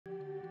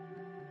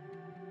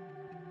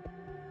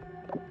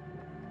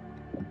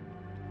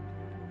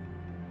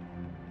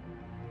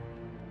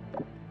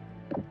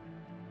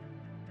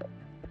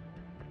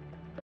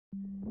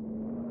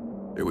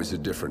was a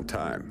different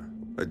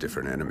time, a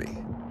different enemy.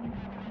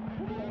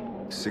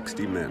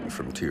 60 men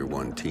from Tier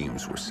 1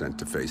 teams were sent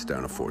to face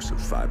down a force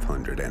of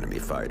 500 enemy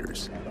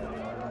fighters.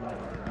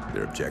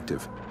 Their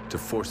objective? To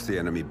force the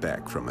enemy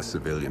back from a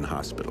civilian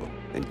hospital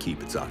and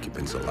keep its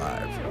occupants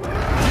alive.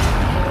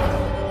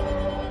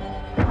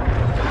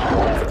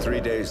 For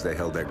 3 days, they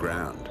held their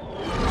ground.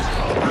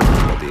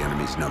 But the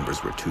enemy's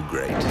numbers were too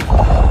great.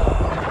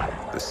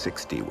 The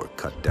 60 were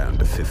cut down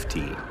to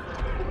 15.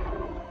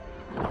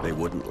 They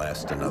wouldn't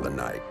last another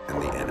night,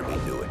 and the enemy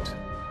knew it.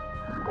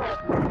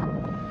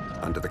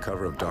 Under the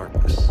cover of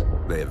darkness,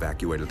 they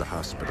evacuated the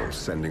hospital,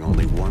 sending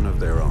only one of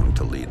their own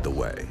to lead the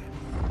way.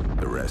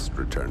 The rest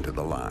returned to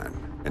the line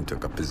and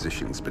took up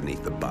positions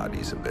beneath the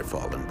bodies of their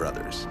fallen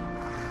brothers.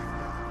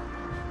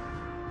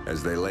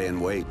 As they lay in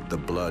wait, the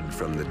blood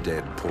from the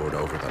dead poured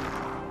over them.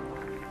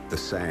 The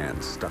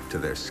sand stuck to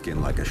their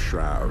skin like a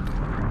shroud,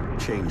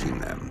 changing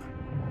them,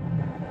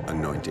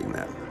 anointing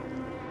them.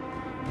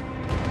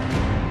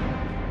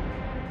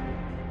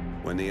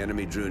 When the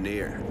enemy drew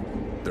near,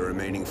 the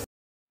remaining...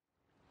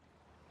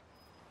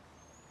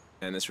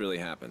 And this really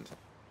happened.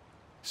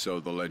 So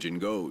the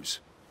legend goes.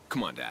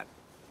 Come on, Dad.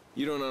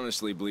 You don't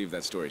honestly believe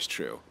that story's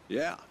true?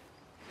 Yeah,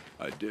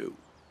 I do.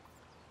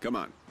 Come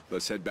on,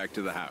 let's head back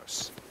to the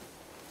house.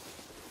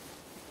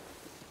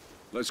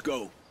 Let's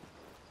go.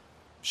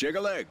 Shake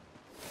a leg.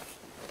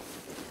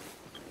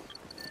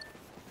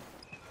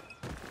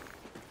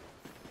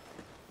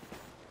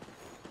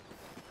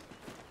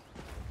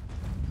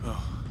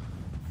 Oh,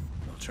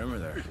 no tremor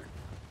there.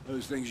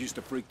 Those things used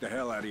to freak the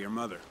hell out of your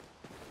mother.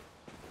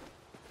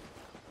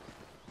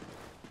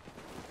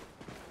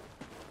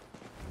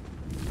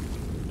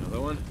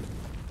 Another one?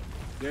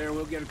 Yeah,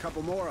 we'll get a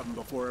couple more of them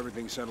before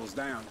everything settles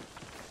down.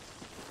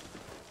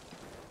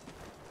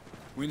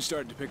 Wind's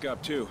starting to pick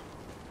up, too.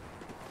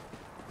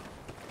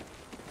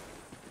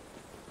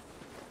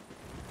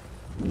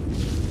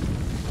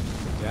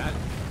 Dad?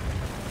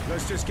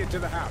 Let's just get to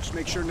the house,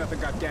 make sure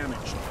nothing got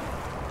damaged.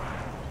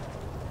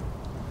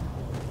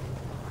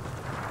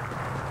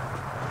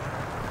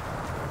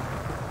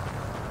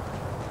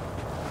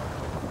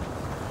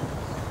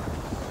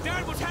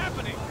 Dad, what's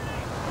happening?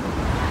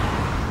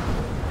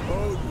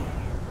 Odin!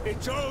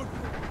 It's Odin!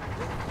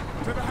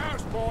 To the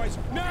house, boys,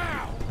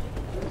 now!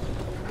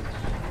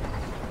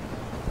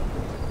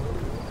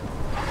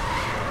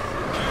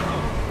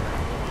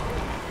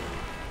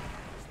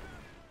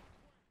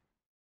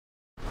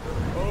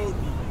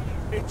 Odin!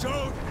 It's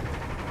Odin!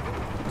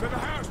 To the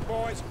house,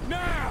 boys,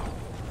 now!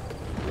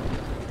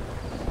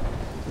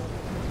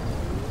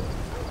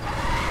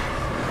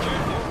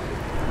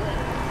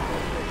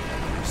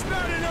 It's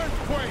not an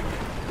earthquake!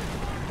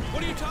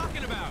 What are you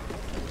talking about?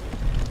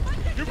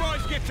 You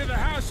boys get to the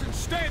house and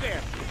stay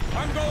there.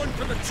 I'm going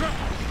for the truck.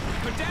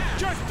 But Dad!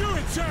 Just do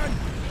it, son!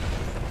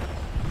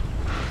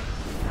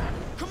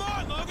 Come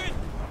on, Logan!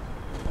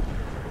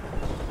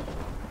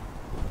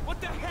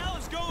 What the hell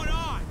is going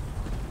on?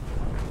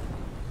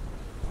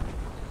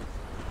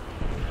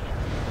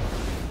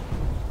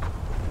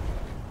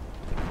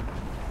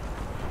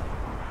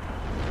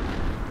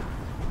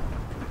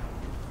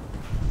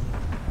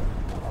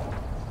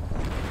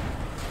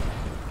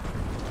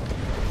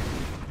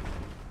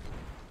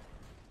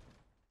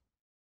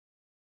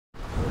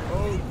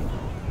 Odin!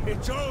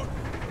 It's Odin!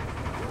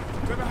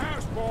 To the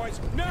house, boys,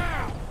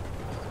 now!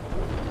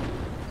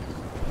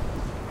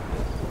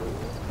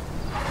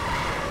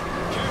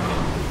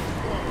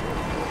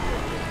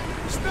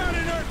 It's not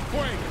an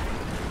earthquake!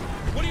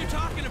 What are you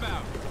talking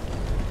about?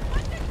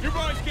 You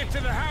boys get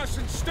to the house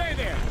and stay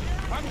there.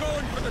 I'm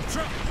going for the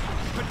truck.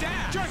 But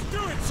Dad! Just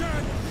do it,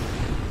 son!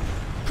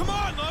 Come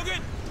on,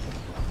 Logan!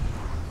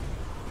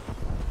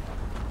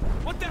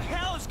 What the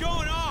hell is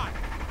going on?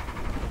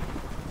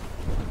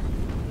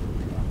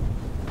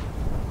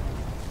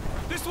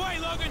 This way,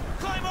 Logan!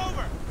 Climb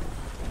over!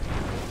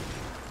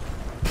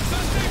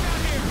 Don't stay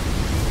down here!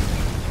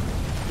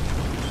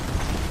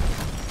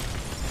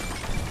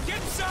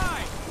 Get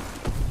inside!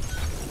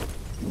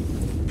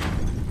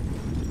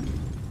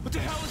 What the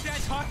hell is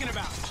Dad talking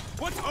about?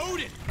 What's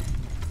Odin?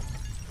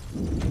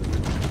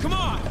 Come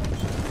on!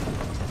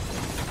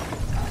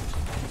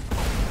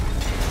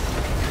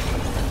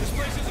 This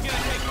place isn't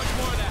gonna take much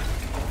more of that.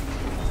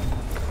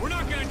 We're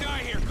not gonna die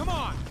here, come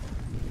on!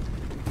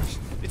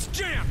 It's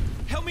jammed!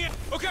 Help me out!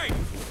 Okay!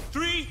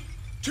 3,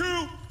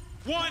 2,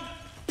 1,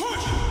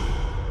 push!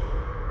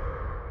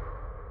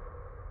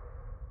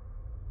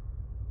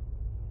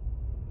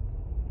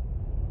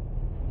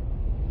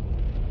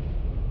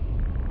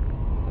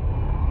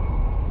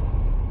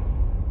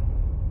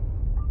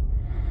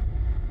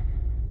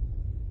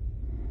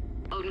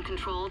 Odin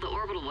Control, the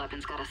orbital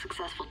weapon's got a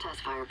successful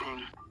test fire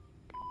ping.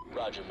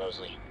 Roger,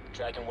 Mosley.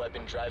 Tracking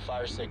weapon dry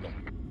fire signal.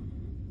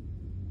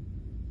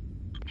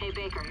 Hey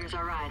Baker, here's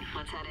our ride.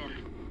 Let's head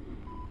in.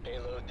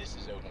 Payload, this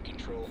is Odin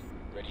Control.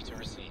 Ready to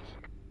receive.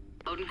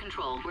 Odin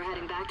Control, we're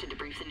heading back to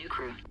debrief the new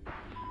crew.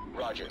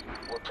 Roger.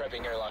 We're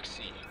prepping airlock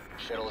C.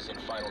 Shuttle is in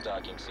final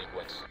docking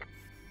sequence.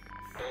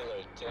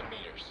 Payload, 10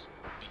 meters.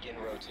 Begin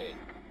rotate.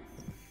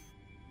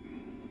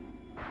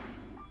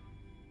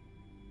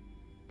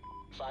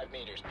 5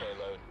 meters,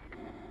 payload.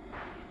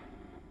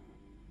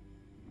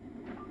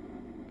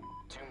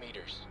 2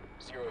 meters.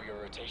 0 your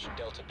rotation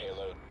delta,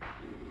 payload.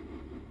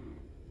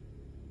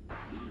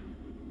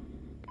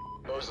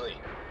 Mosley,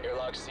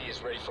 airlock C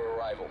is ready for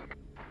arrival.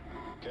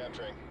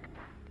 Capturing.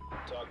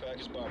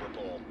 Talkback is bomber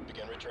pole.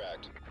 Begin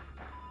retract.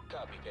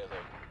 Copy,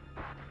 payload.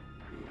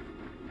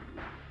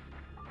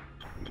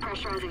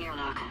 Pressurizing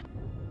airlock.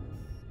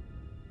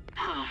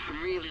 Oh,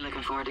 I'm really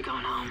looking forward to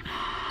going home.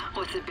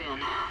 What's it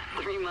been?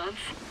 3 months?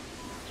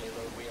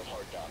 Payload, we have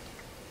hard dock.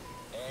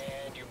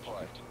 And you're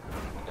parked.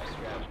 Nice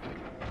strategy.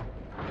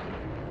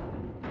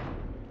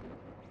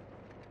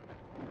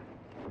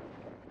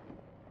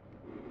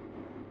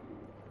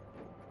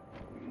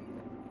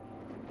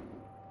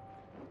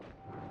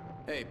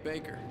 Hey,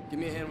 Baker, give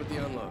me a hand with the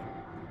unload.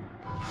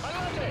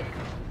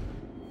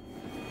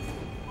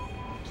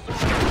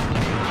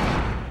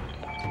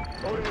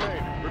 Odin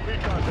Main,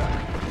 repeat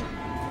contact.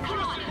 Come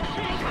on!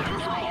 Baker,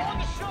 this way! On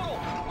the shuttle!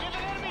 We have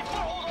an enemy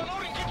foothold on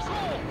Odin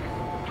Control!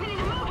 We need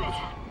to move it!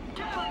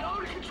 Down,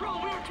 Odin Control,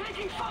 we are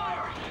taking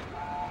fire!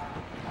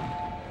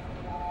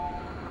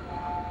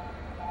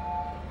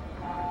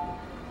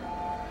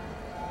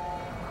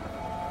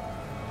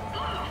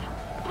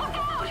 Look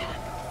out!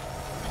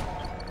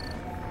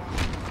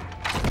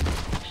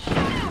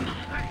 Shoot him!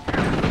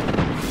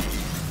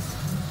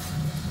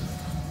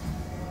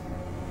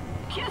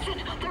 Houston,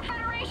 they're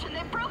Federation!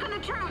 They've broken the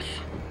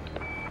truce!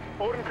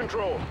 Odin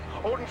Control.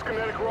 Odin's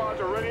kinetic rods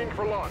are readying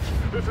for launch.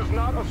 This is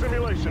not a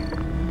simulation.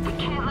 We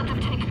can't let them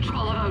take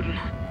control of Odin.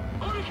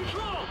 Odin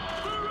Control!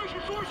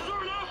 Federation forces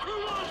are now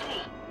crew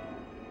module!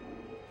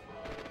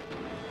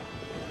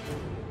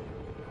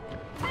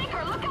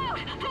 Baker, look out!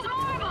 There's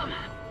more of them!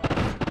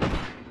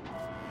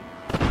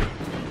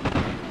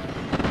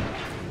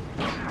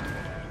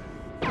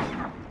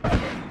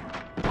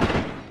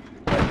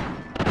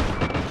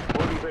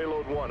 Odin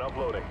Payload 1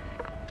 uploading.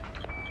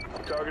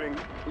 Targeting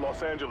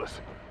Los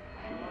Angeles.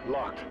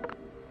 Locked.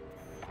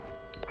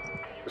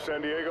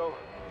 San Diego.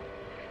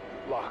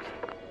 Locked.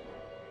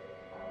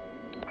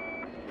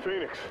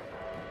 Phoenix.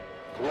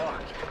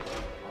 Locked.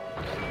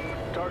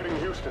 Targeting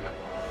Houston.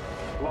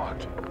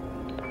 Locked.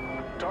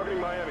 Targeting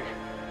Miami.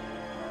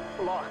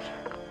 Locked.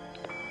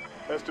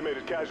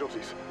 Estimated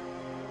casualties.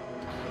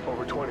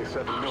 Over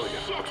 27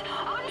 million. Shit!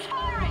 Odin's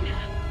firing!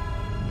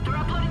 They're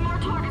uploading more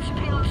targets to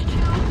payloads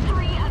 2,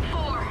 3, and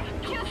 4.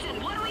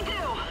 Houston, what do we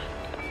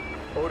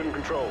do? Odin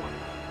Control.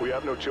 We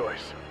have no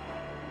choice.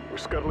 We're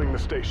scuttling the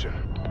station.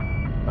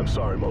 I'm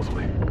sorry,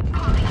 Mosley.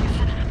 Copy,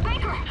 Houston.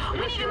 Baker, we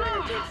need to Initiating in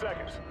move! 10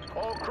 seconds.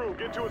 All crew,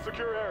 get to a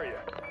secure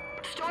area.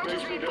 Storage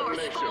is Station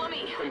reinforced. detonation. Follow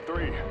me. In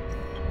 3,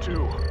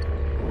 2,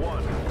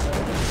 1.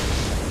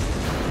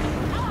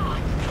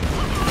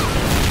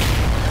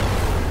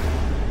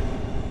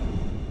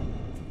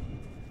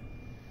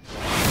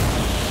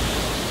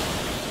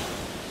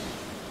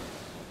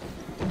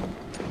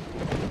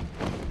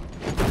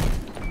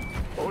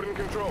 Odin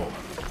Control.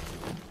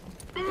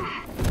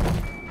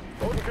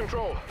 Odin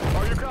Control,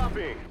 are you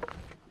copying?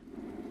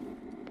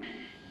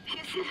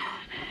 Houston,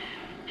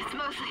 it's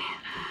mostly...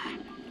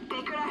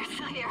 Baker and I are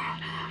still here.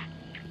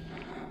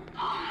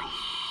 Holy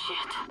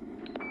shit.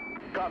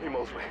 Copy,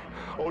 Mosley.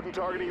 Odin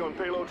targeting on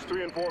payloads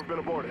 3 and 4 have been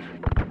aborted.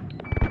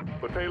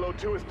 But payload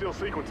 2 is still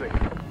sequencing.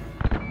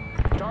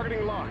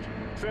 Targeting locked.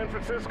 San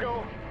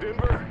Francisco,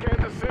 Denver,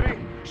 Kansas City,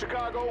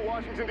 Chicago,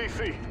 Washington,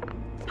 D.C.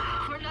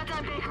 We're not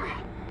done, Baker.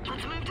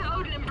 Let's move to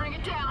Odin and bring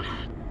it down.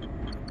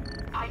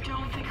 I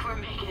don't think we're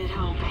making it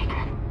home,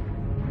 Baker.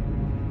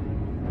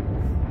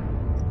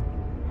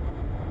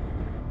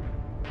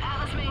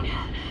 Atlas Main,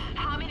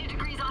 how many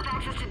degrees off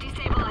axis to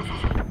destabilize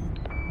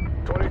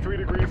it? 23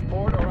 degrees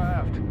port or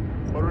aft.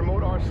 But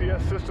remote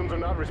RCS systems are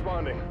not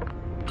responding.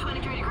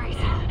 23 degrees.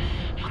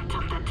 I'll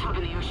dump that tub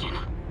in the ocean.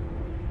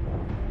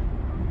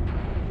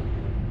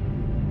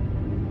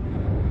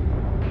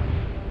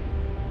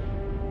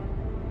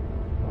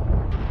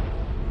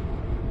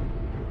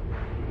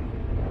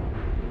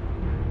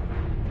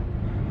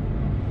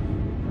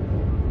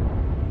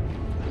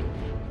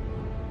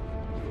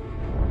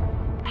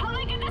 How do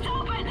I get this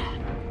open?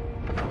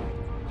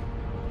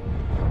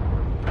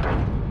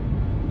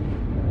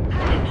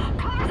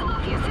 Cars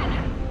aloft, Houston.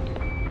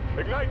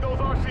 Ignite those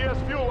RCS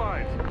fuel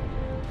lines.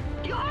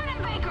 You heard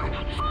him, Baker!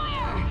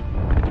 Fire!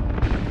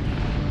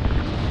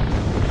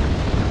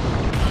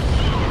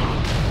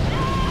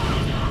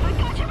 I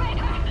got you,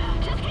 Baker!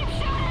 Just keep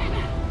shooting!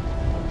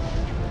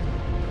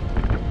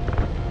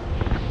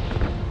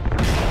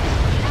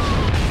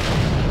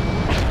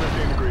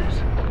 15 degrees.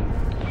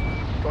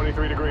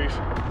 23 degrees.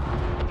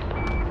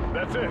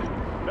 That's it.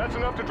 That's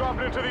enough to drop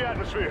it into the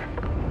atmosphere.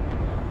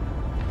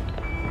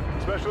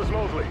 Specialist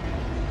Mosley.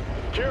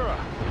 Kira.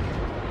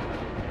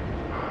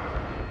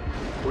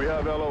 We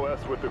have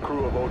LOS with the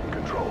crew of Odin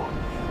Control.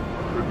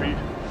 Repeat,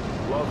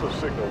 loss of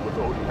signal with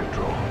Odin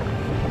Control.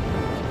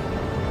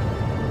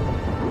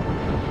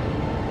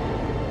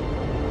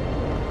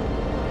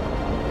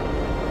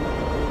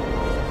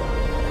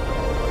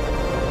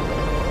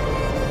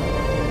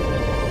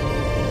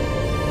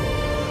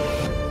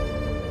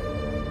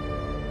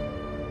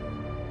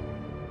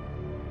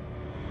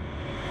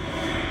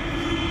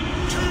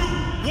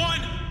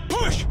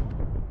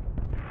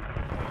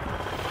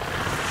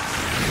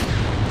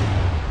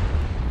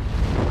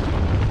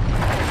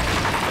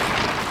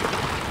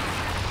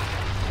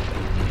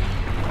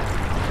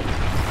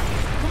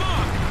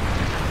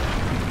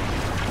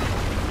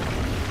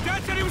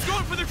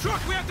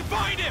 truck! We have to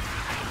find him!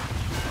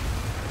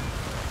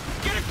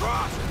 Get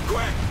across!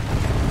 Quick!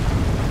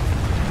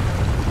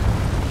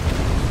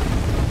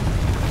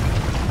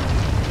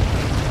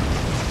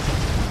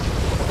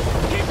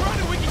 Keep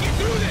running! We can get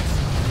through this!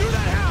 Through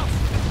that house!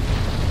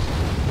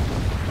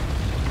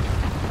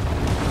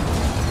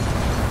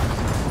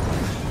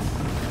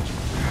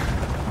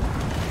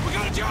 We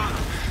got a job!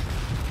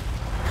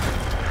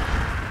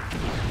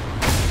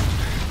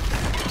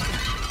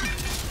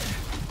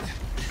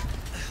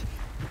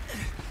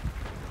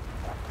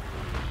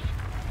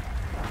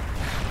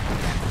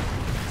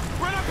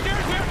 Run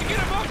upstairs! We have to get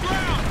him up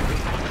ground!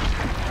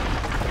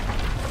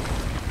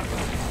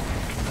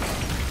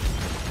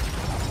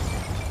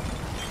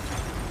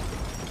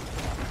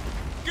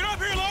 Get up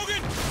here,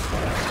 Logan!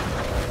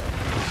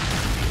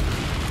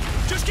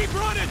 Just keep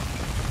running!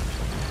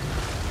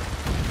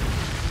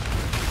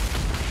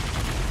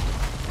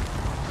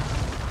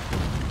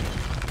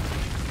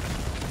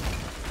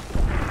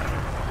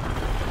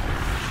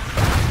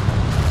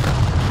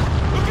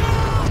 Look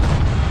out!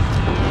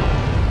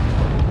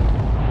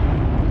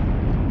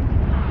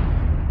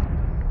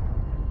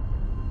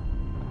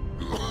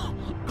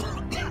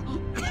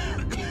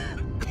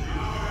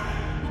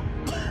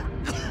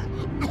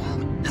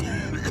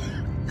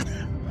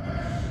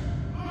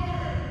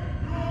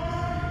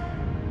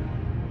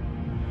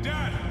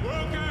 Dad,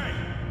 we're okay!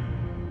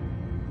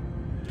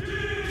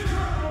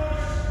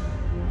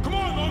 Come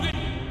on, Logan!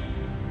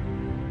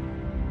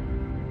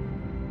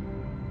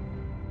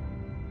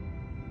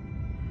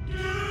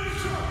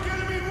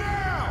 Get me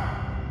now!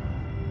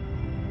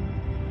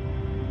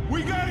 We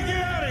gotta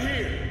get out of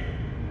here!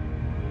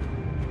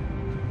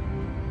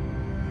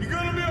 You're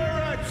gonna be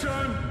alright,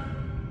 son!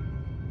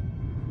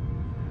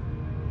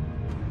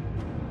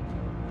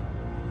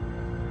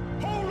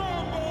 Hold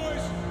on,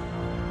 boys!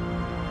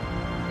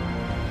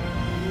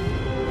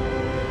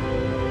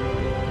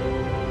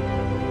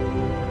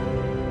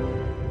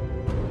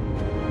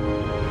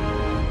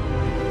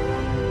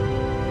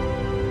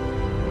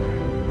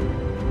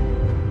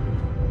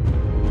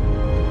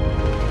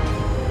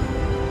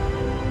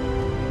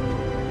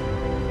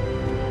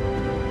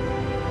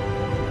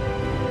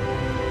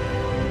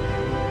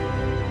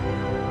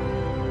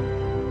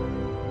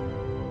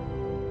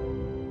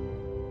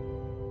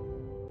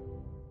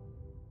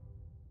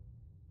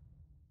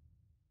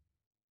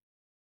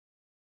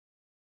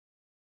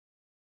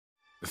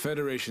 The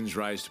Federation's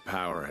rise to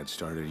power had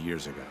started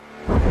years ago.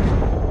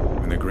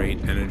 When the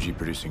great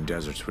energy-producing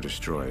deserts were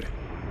destroyed,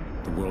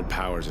 the world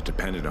powers that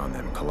depended on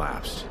them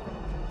collapsed.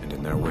 And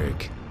in their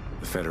wake,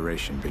 the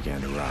Federation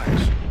began to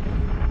rise.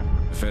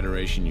 The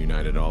Federation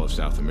united all of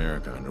South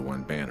America under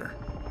one banner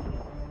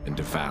and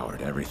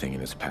devoured everything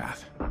in its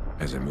path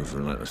as it moved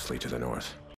relentlessly to the north.